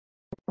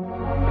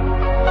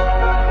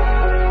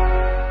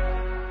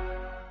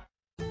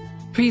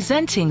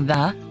Presenting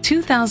the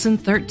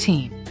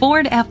 2013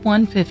 Ford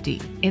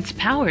F-150. It's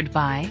powered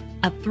by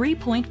a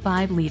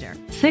 3.5-liter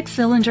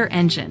six-cylinder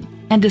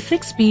engine and a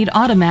six-speed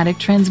automatic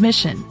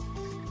transmission.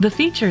 The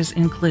features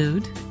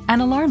include an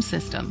alarm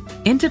system,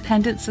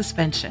 independent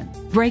suspension,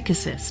 brake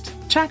assist,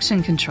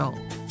 traction control,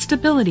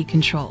 stability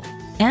control,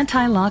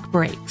 anti-lock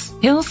brakes,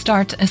 hill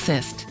start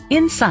assist.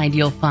 Inside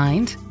you'll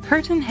find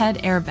curtain head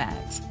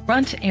airbags,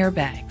 front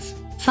airbags,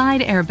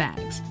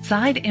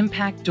 side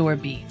impact door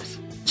beams,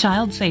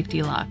 child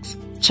safety locks,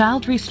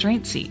 child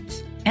restraint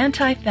seats,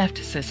 anti-theft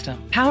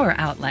system, power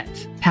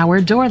outlets,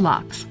 power door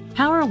locks,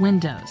 power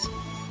windows.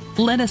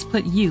 Let us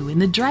put you in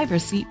the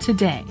driver's seat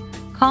today.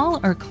 Call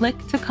or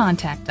click to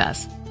contact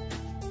us.